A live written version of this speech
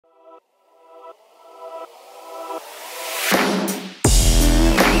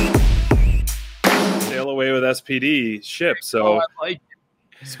SPD ship. So I like it.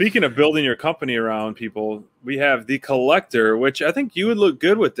 Speaking of building your company around people, we have the Collector, which I think you would look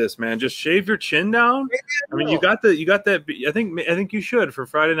good with this, man. Just shave your chin down. I mean, you got that. I think you should for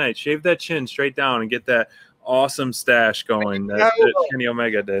Friday night. Shave that chin straight down and get that awesome stash going that Kenny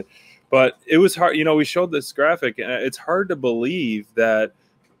Omega did. But it was hard. We showed this graphic, and it's hard to believe that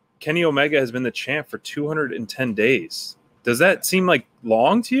Kenny Omega has been the champ for 210 days. Does that seem like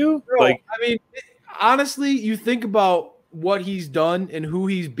long to you? Bro, I mean, honestly, you think about what he's done and who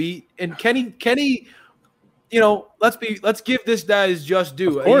he's beat, and Kenny, let's give this guy his just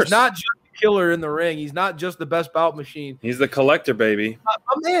due. He's not just a killer in the ring. He's not just the best bout machine. He's the Collector, baby.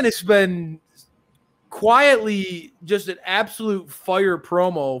 My man has been quietly just an absolute fire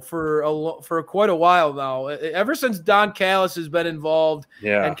promo for quite a while now. Ever since Don Callis has been involved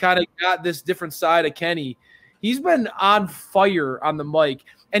and kind of got this different side of Kenny, he's been on fire on the mic,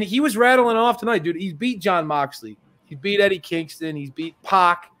 and he was rattling off tonight, dude. He's beat Jon Moxley. He beat Eddie Kingston. He's beat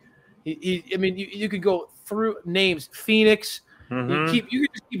Pac. I mean, you could go through names. Phoenix. You could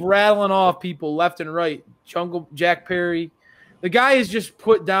just keep rattling off people left and right. Jungle Jack Perry. The guy has just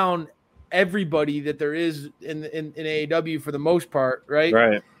put down everybody that there is in AEW for the most part, right?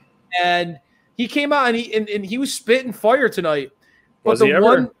 Right. And he came out and he was spitting fire tonight. But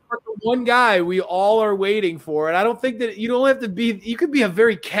the one guy we all are waiting for, and I don't think that you don't have to be – you could be a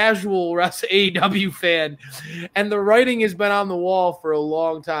very casual AEW fan, and the writing has been on the wall for a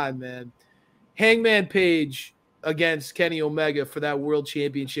long time, man. Hangman Page against Kenny Omega for that world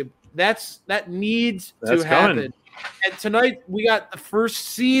championship. That needs to happen. Coming. And tonight we got the first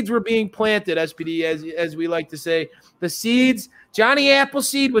seeds were being planted, SPD, as we like to say. The seeds, Johnny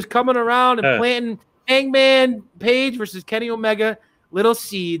Appleseed was coming around and planting Hangman Page versus Kenny Omega. Little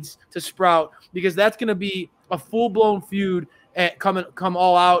seeds to sprout, because that's going to be a full-blown feud at come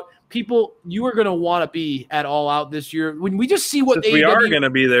all out. People, you are going to want to be at All Out this year. When we just see what we are going to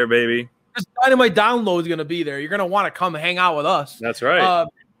be there, baby. This Dynamite download is going to be there. You're going to want to come hang out with us. That's right.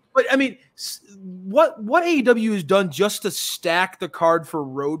 But I mean, what AEW has done just to stack the card for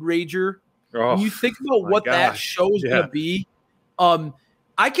Road Rager. When you think about what that show is going to be,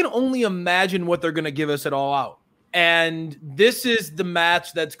 I can only imagine what they're going to give us at All Out. And this is the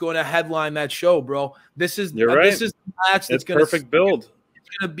match that's going to headline that show, bro. This is the match that's going to perfect build. It's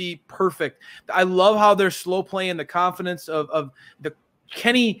going to be perfect. I love how they're slow playing the confidence of the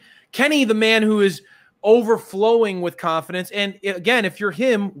Kenny, the man who is overflowing with confidence. And again, if you're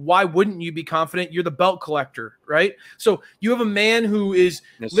him, why wouldn't you be confident? You're the belt collector, right? So you have a man who is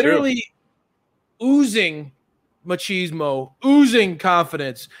literally oozing machismo, oozing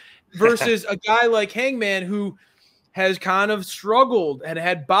confidence, versus a guy like Hangman who has kind of struggled and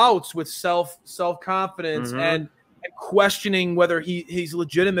had bouts with self-confidence and questioning whether he's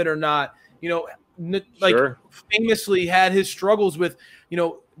legitimate or not. Famously had his struggles with,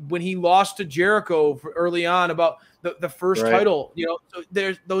 when he lost to Jericho early on about the first title. So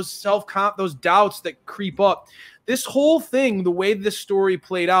there's those those doubts that creep up. This whole thing, the way this story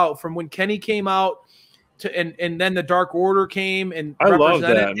played out from when Kenny came out and then the Dark Order came, and I love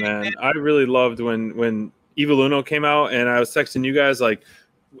that, man. I really loved when Evil Uno came out, and I was texting you guys, like,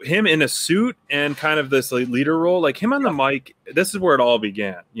 him in a suit and kind of this leader role, like him on the mic. This is where it all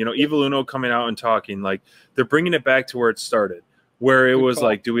began. Evil Uno coming out and talking, like they're bringing it back to where it started, where it was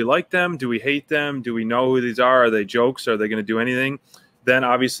like, do we like them? Do we hate them? Do we know who these are? Are they jokes? Are they going to do anything? Then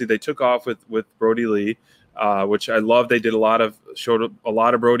obviously they took off with Brody Lee, which I love. They did showed a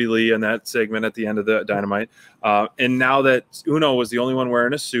lot of Brody Lee in that segment at the end of the Dynamite. And now that Uno was the only one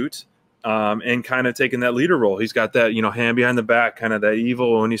wearing a suit, and kind of taking that leader role, he's got that, hand behind the back, kind of that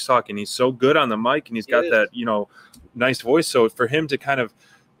evil when he's talking. He's so good on the mic, and he's got that, nice voice. So for him to kind of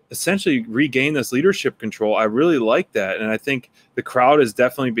essentially regain this leadership control, I really like that. And I think the crowd is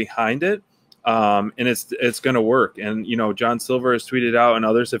definitely behind it. And it's going to work. And, John Silver has tweeted out, and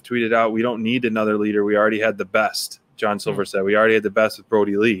others have tweeted out, we don't need another leader. We already had the best. John Silver said we already had the best with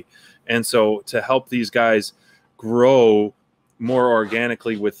Brody Lee. And so to help these guys grow more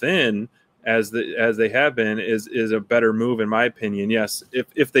organically within as they have been is a better move, in my opinion. Yes,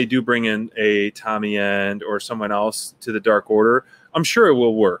 if they do bring in a Tommy End or someone else to the Dark Order, I'm sure it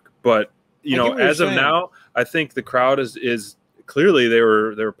will work. But as of now, I think the crowd is clearly they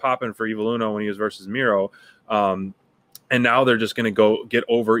were popping for Evil Uno when he was versus Miro, and now they're just going to go get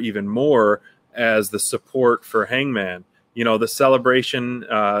over even more as the support for Hangman. The celebration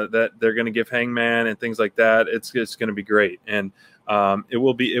that they're going to give Hangman and things like that. It's going to be great, and it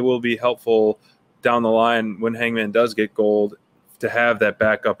will be helpful down the line when Hangman does get gold to have that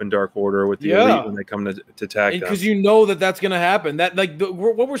backup in Dark Order with the Elite when they come to tag them. Because you know that's going to happen. That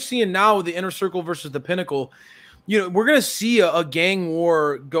what we're seeing now with the Inner Circle versus the Pinnacle, we're going to see a gang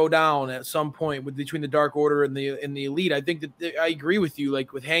war go down at some point between the Dark Order and the Elite. I think that I agree with you,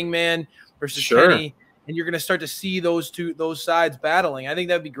 like with Hangman versus Kenny, and you're going to start to see those sides battling. I think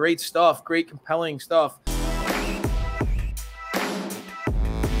that'd be great stuff, great compelling stuff.